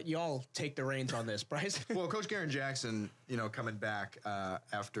I'm going to let y'all take the reins on this, Bryce. Well, Coach Garen Jackson, coming back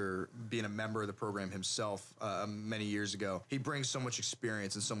after being a member of the program himself many years ago, he brings so much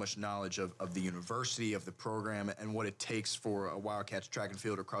experience and so much knowledge of the university, of the program, and what it takes for a Wildcats track and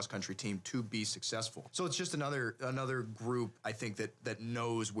field or cross-country team to be successful. So it's just another group, I think, that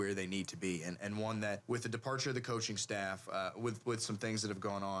knows where they need to be, and one that, with the departure of the coaching staff, with some things that have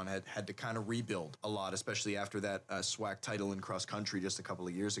gone on, had to kind of rebuild a lot, especially after that SWAC title in cross-country just a couple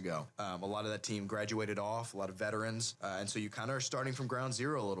of years ago. A lot of that team graduated off, a lot of veterans, and so you kind of are starting from ground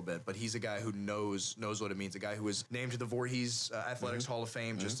zero a little bit, but he's a guy who knows what it means, a guy who was named to the Voorhees Athletics Hall of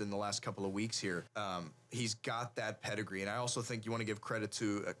Fame just in the last couple of weeks here. He's got that pedigree, and I also think you want to give credit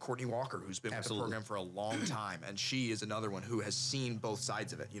to Courtney Walker, who's been with the program for a long time, and she is another one who has seen both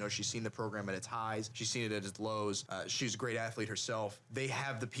sides of it. She's seen the program at its highs, she's seen it at its lows. She's a great athlete herself. They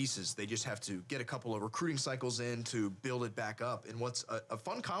have the pieces. They just have to get a couple of recruiting cycles in to build it back up. And what's a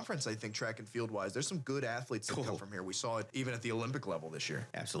fun conference, I think, track and field-wise. There's some good athletes that come from here. We saw it even at the Olympic level this year.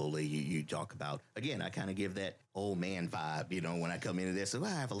 Absolutely. You talk about, again, I kind of give that old man vibe, when I come into this. I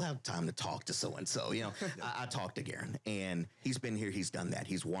have a lot of time to talk to so-and-so, I talk to Garen, and he's been here. He's done that.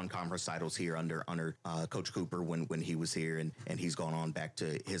 He's won conference titles here under Coach Cooper when he was here, and he's gone on back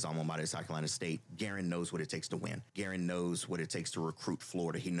to his alma mater, South Carolina State. Garen knows what it takes to win. Garen knows what it takes to recruit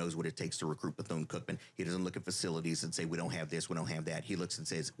Florida. He knows what it takes to recruit Bethune-Cookman. He doesn't look at facilities and say, we don't have this, we don't have that. He looks and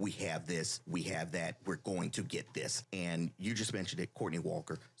says, we have this, we have that, we're going to get this. And you just mentioned it, Courtney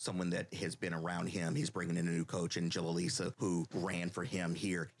Walker, someone that has been around him. He's bringing in a new coach, and Jill Elisa, who ran for him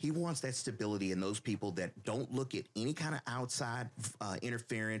here. He wants that stability, and those people that don't look at any kind of outside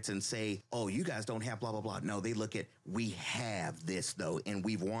interference and say, oh, you guys don't have blah, blah, blah. No, they look at, we have this, though, and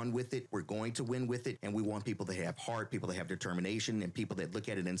we've won with it. We're going to win with it, and we want people that have heart, people that have determination, and people that look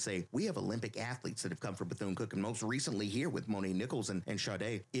at it and say, we have Olympic athletes that have come from Bethune-Cookman, most recently here with Monet Nichols and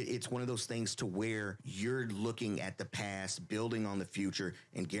Sade. It's one of those things to where you're looking at the past, building on the future,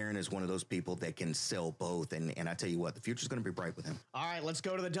 and Garen is one of those people that can sell both, and I tell you what, the future's going to be bright with him. All right, let's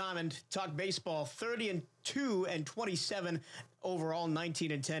go to the diamond. Talk baseball. 30-2 and 27 overall,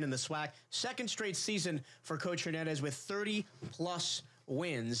 19-10 in the SWAC. Second straight season for Coach Hernandez with 30-plus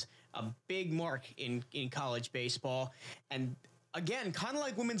wins, a big mark in college baseball. And again, kind of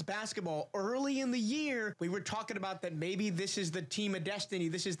like women's basketball, early in the year, we were talking about that maybe this is the team of destiny.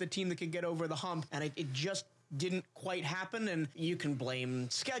 This is the team that could get over the hump. And it just didn't quite happen, and you can blame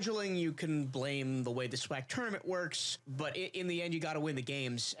scheduling, you can blame the way the SWAC tournament works, but in the end, you got to win the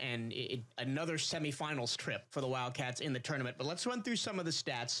games, and another semifinals trip for the Wildcats in the tournament. But let's run through some of the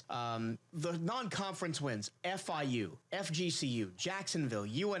stats. The non-conference wins: FIU, FGCU, Jacksonville,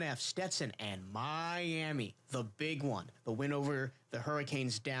 UNF, Stetson, and Miami. The big one, the win over the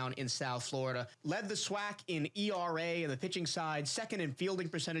Hurricanes down in South Florida. Led the SWAC in ERA and the pitching side, second in fielding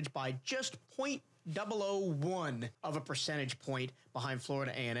percentage by just 0.001 of a percentage point behind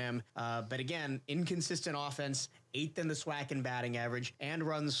Florida A&M. But again, inconsistent offense, 8th in the SWAC in batting average and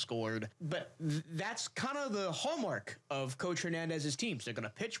runs scored. But that's kind of the hallmark of Coach Hernandez's teams. They're going to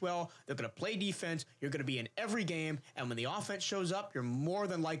pitch well. They're going to play defense. You're going to be in every game. And when the offense shows up, you're more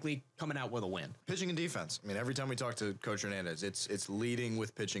than likely coming out with a win. Pitching and defense. I mean, every time we talk to Coach Hernandez, it's leading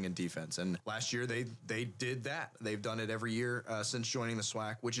with pitching and defense. And last year, they did that. They've done it every year since joining the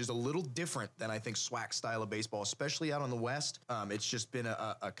SWAC, which is a little different than I think SWAC style of baseball, especially out on the West. It's just been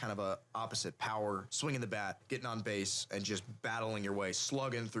a kind of a opposite power, swinging the bat, getting on base, and just battling your way,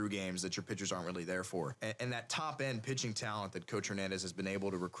 slugging through games that your pitchers aren't really there for. And that top-end pitching talent that Coach Hernandez has been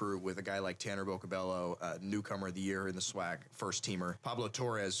able to recruit with a guy like Tanner Bocabello, newcomer of the year in the SWAC, first-teamer, Pablo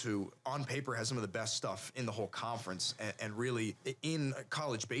Torres, who on paper has some of the best stuff in the whole conference, and really in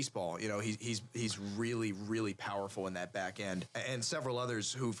college baseball, he's really, really powerful in that back end, and several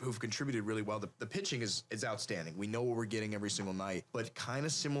others who've contributed really well. The pitching is outstanding. We know what we're getting every single night, but kind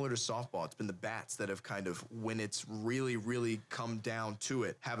of similar to softball, it's been the bats that have kind of, when it's really, really come down to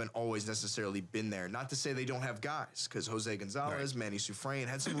it, haven't always necessarily been there. Not to say they don't have guys, because Jose Gonzalez, Manny Sufrain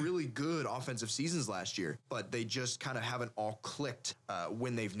had some really good offensive seasons last year, but they just kind of haven't all clicked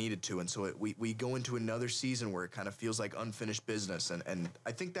when they've needed to. And so we go into another season where it kind of feels like unfinished business. And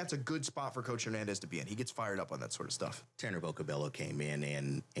I think that's a good spot for Coach Hernandez to be in. He gets fired up on that sort of stuff. Tanner Bocabello came in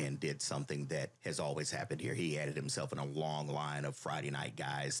and did something that has always happened here. He added himself in a long line of Friday night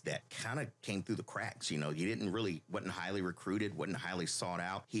guys that kind of came through the cracks. You didn't really really wasn't highly recruited, wasn't highly sought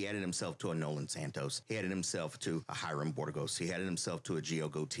out. He added himself to a Nolan Santos. He added himself to a Hiram Bortegos. He added himself to a Gio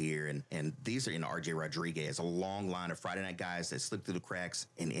Gautier. And these are, RJ Rodriguez, a long line of Friday night guys that slipped through the cracks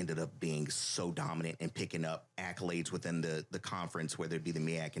and ended up being so dominant and picking up accolades within the conference, whether it be the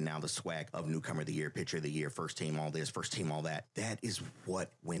MEAC and now the SWAC of Newcomer of the Year, Pitcher of the Year, first team all this, first team all that. That is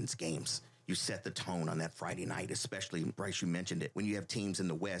what wins games. You set the tone on that Friday night, especially, Bryce, you mentioned it. When you have teams in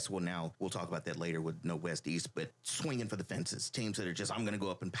the West, well, now we'll talk about that later with no West-East, but swinging for the fences, teams that are just, I'm going to go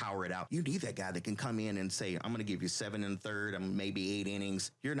up and power it out. You need that guy that can come in and say, I'm going to give you 7 1/3, maybe 8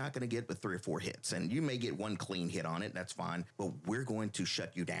 innings. You're not going to get but 3 or 4 hits, and you may get one clean hit on it. That's fine, but we're going to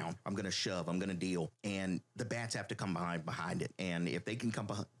shut you down. I'm going to shove. I'm going to deal, and the bats have to come behind it, and if they can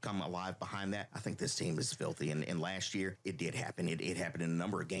come alive behind that, I think this team is filthy, and last year, it did happen. It happened in a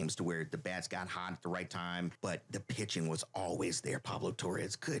number of games to where the bats got hot at the right time, but the pitching was always there. Pablo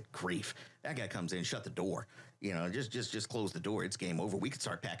Torres, good grief. That guy comes in, shut the door. Just close the door. It's game over. We could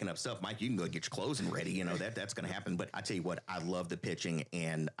start packing up stuff. Mike, you can go get your clothes ready. That's going to happen. But I tell you what, I love the pitching,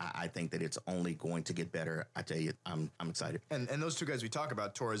 and I think that it's only going to get better. I tell you, I'm excited. And those two guys we talk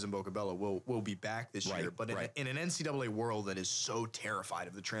about, Torres and Bocabella, will be back this year. But in an NCAA world that is so terrified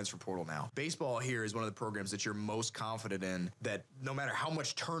of the transfer portal now, baseball here is one of the programs that you're most confident in, that no matter how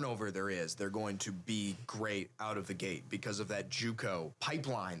much turnover there is, they're going to be great out of the gate because of that JUCO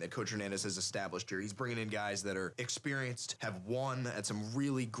pipeline that Coach Hernandez has established here. He's bringing in guys that are experienced, have won at some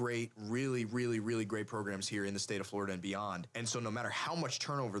really great, really great programs here in the state of Florida and beyond. And so no matter how much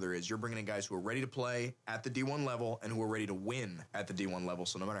turnover there is, you're bringing in guys who are ready to play at the D1 level and who are ready to win at the D1 level.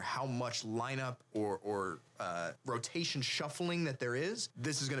 So no matter how much lineup or rotation shuffling that there is,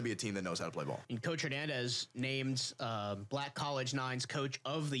 this is going to be a team that knows how to play ball. And Coach Hernandez named Black College Nine's Coach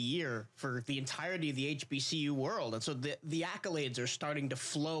of the Year for the entirety of the HBCU world. And so the accolades are starting to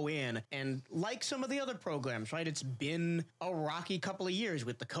flow in. And like some of the other programs, right, it's been a rocky couple of years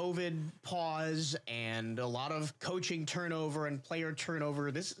with the COVID pause and a lot of coaching turnover and player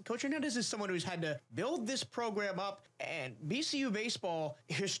turnover. Coach Hernandez is someone who's had to build this program up. And BCU baseball,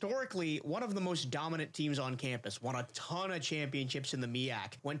 historically, one of the most dominant teams on campus, won a ton of championships in the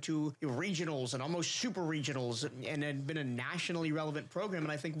MEAC, went to regionals and almost super regionals, and had been a nationally relevant program.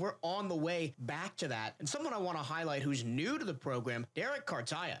 And I think we're on the way back to that. And someone I want to highlight who's new to the program, Derek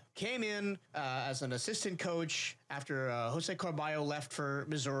Cartaya, came in as an assistant coach after Jose Carballo left for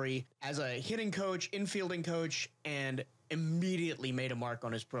Missouri as a hitting coach, infielding coach, and immediately made a mark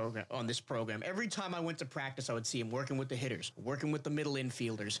on this program. Every time I went to practice, I would see him working with the hitters, working with the middle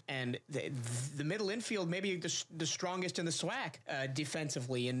infielders, and the middle infield maybe the strongest in the SWAC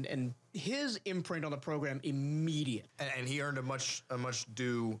defensively, and his imprint on the program immediate. And he earned a much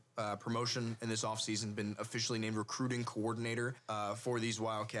due promotion in this offseason, been officially named recruiting coordinator for these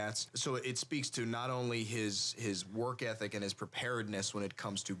Wildcats. So it speaks to not only his work ethic and his preparedness when it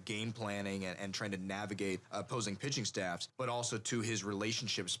comes to game planning and trying to navigate opposing pitching staffs, but also to his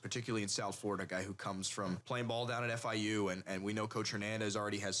relationships, particularly in South Florida, a guy who comes from playing ball down at FIU, and we know Coach Hernandez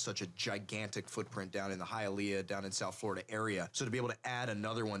already has such a gigantic footprint down in the Hialeah, down in South Florida area. So to be able to add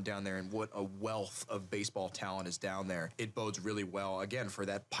another one down there, and what a wealth of baseball talent is down there, it bodes really well, again, for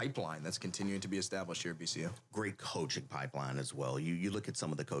that pipeline that's continuing to be established here at BCU. Great coaching pipeline as well. You look at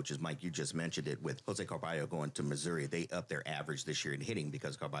some of the coaches, Mike, you just mentioned it, with Jose Carballo going to Missouri. They upped their average this year in hitting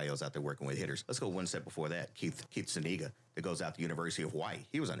because Carballo's out there working with hitters. Let's go one step before that. Keith Saniga, that goes out to University of Hawaii.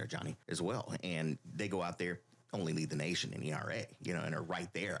 He was under Johnny as well. And they go out there, only lead the nation in ERA, and are right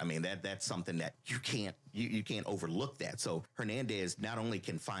there. I mean, that's something that you can't overlook that. So Hernandez not only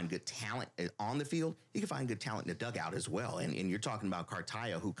can find good talent on the field, he can find good talent in the dugout as well. And you're talking about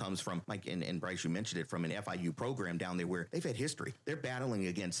Cartaya, who comes from, Mike and Bryce, you mentioned it, from an FIU program down there where they've had history. They're battling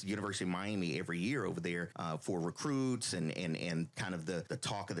against University of Miami every year over there for recruits and kind of the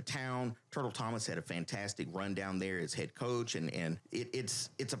talk of the town. Turtle Thomas had a fantastic run down there as head coach, and it's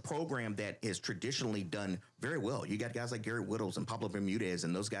a program that has traditionally done very well. You got guys like Garrett Whittles and Pablo Bermudez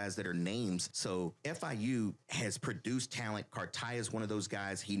and those guys that are names. So FIU has produced talent. Cartaya is one of those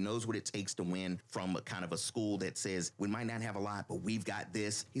guys. He knows what it takes to win from a kind of a school that says, we might not have a lot, but we've got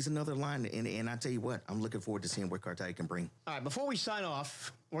this. He's another line. And I tell you what, I'm looking forward to seeing what Cartaya can bring. All right, before we sign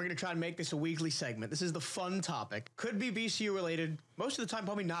off, we're going to try and make this a weekly segment. This is the fun topic. Could be BCU related. Most of the time,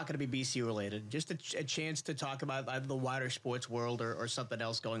 probably not going to be BCU related. Just a chance to talk about either the wider sports world or something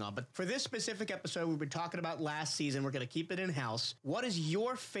else going on. But for this specific episode, we've been talking about last season. We're going to keep it in-house. What is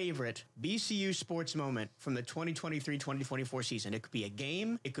your favorite BCU sports moment from the 2023-2024 season? It could be a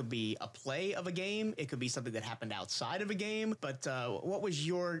game. It could be a play of a game. It could be something that happened outside of a game. But what was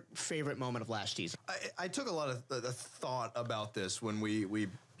your favorite moment of last season? I took a lot of thought about this when we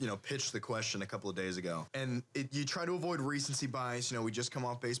pitched the question a couple of days ago. And you try to avoid recency bias. We just come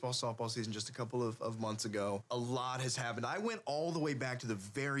off baseball, softball season just a couple of months ago. A lot has happened. I went all the way back to the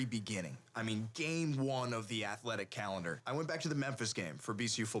very beginning. I mean, game one of the athletic calendar. I went back to the Memphis game for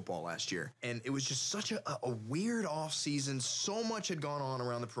BCU football last year. And it was just such a weird off season. So much had gone on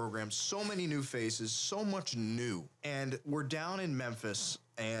around the program. So many new faces. So much new. And we're down in Memphis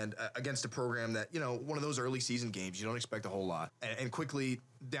and against a program that, one of those early season games, you don't expect a whole lot. And quickly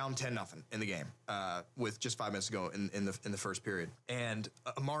down 10-0 in the game with just 5 minutes to go in the first period. And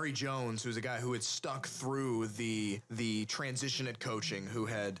Amari Jones, who's a guy who had stuck through the transition at coaching, who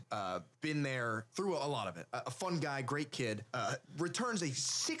had been there through a lot of it. A fun guy, great kid, returns a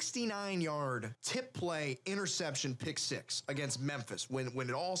 69-yard tip play interception pick six against Memphis when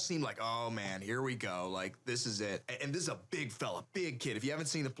it all seemed like, oh man, here we go. Like, this is it. And this is a big fella, big kid. If you haven't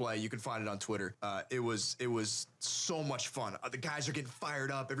seen the play, you can find it on Twitter. It was so much fun. The guys are getting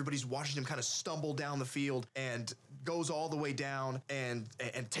fired up. Everybody's watching him kind of stumble down the field and goes all the way down and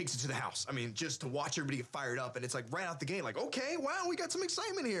takes it to the house. I mean, just to watch everybody get fired up, and it's like right out the gate, like, okay, wow, we got some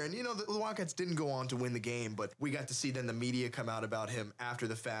excitement here. And the Wildcats didn't go on to win the game, but we got to see then the media come out about him after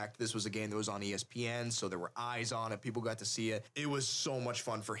the fact. This was a game that was on ESPN, so there were eyes on it. People got to see it. It was so much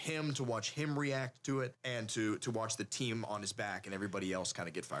fun for him to watch him react to it and to watch the team on his back and everybody else kind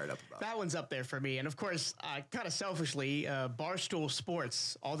of get fired up about it. That one's up there for me. And of course, kind of selfishly, Barstool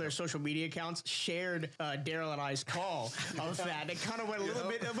Sports, all their social media accounts shared Daryl and I's call of that. It kind of went a little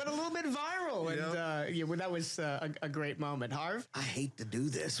bit viral, and that was a great moment. Harv? I hate to do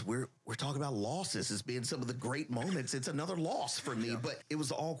this. We're talking about losses as being some of the great moments. It's another loss for me, but it was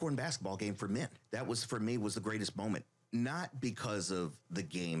the Alcorn basketball game for men. That was, for me, was the greatest moment. Not because of the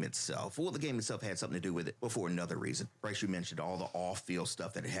game itself. Well, the game itself had something to do with it, but for another reason. Bryce, you mentioned all the off-field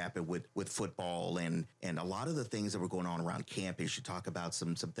stuff that had happened with football and a lot of the things that were going on around campus. You talk about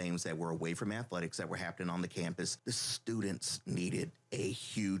some things that were away from athletics that were happening on the campus. The students needed a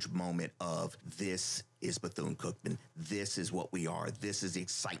huge moment of this is Bethune-Cookman. This is what we are. This is the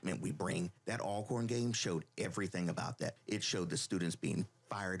excitement we bring. That Alcorn game showed everything about that. It showed the students being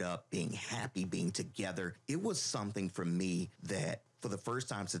fired up, being happy, being together. It was something for me that for the first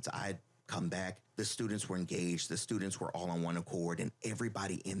time since I'd come back, the students were engaged. The students were all on one accord, and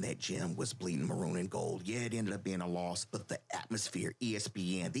everybody in that gym was bleeding maroon and gold. Yeah, it ended up being a loss, but the atmosphere, the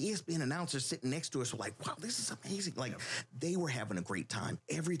ESPN announcers sitting next to us were like, wow, this is amazing. Like, they were having a great time.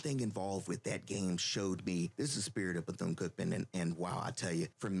 Everything involved with that game showed me this is the spirit of Bethune-Cookman, and wow, I tell you,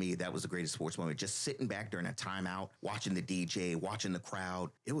 for me, that was the greatest sports moment. Just sitting back during a timeout, watching the DJ, watching the crowd,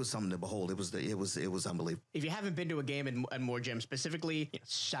 it was something to behold. It was unbelievable. If you haven't been to a game in Moore Gym, specifically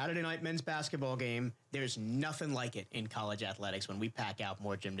Saturday night men's basketball game, there's nothing like it in college athletics when we pack out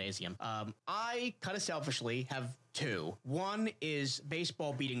Moore Gymnasium. I kind of selfishly have two. One is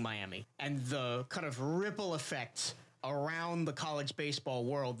baseball beating Miami and the kind of ripple effect around the college baseball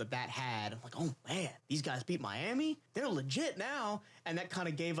world that had. I'm like, oh man, these guys beat Miami? They're legit now. And that kind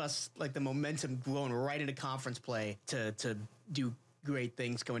of gave us like the momentum going right into conference play to do great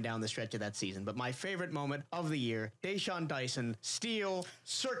things going down the stretch of that season. But my favorite moment of the year, Deshaun Dyson, steal,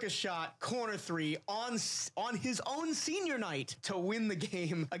 circus shot, corner three on his own senior night to win the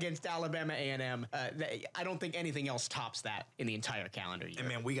game against Alabama A&M. I don't think anything else tops that in the entire calendar year. And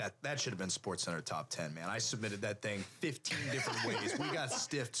man, that should have been SportsCenter top 10, man. I submitted that thing 15 different ways. We got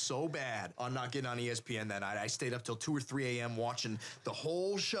stiffed so bad on not getting on ESPN that night. I stayed up till 2 or 3 a.m. watching the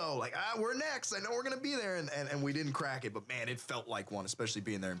whole show. Like, we're next. I know we're going to be there. And we didn't crack it. But man, it felt like one, especially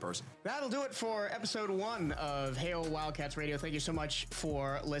being there in person. That'll do it for episode 1 of Hail Wildcats Radio. Thank you so much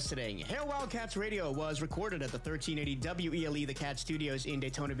for listening. Hail Wildcats Radio was recorded at the 1380 WELE The Cat Studios in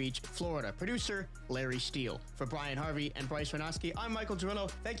Daytona Beach, Florida. Producer, Larry Steele. For Bryan, Harvey, and Bryce Hoynoski, I'm Michael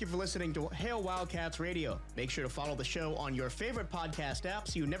Truilo. Thank you for listening to Hail Wildcats Radio. Make sure to follow the show on your favorite podcast app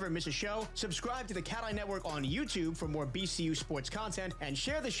so you never miss a show. Subscribe to the Cat Eye Network on YouTube for more BCU sports content, and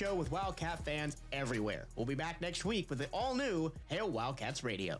share the show with Wildcat fans everywhere. We'll be back next week with the all-new Hail Wildcats Radio.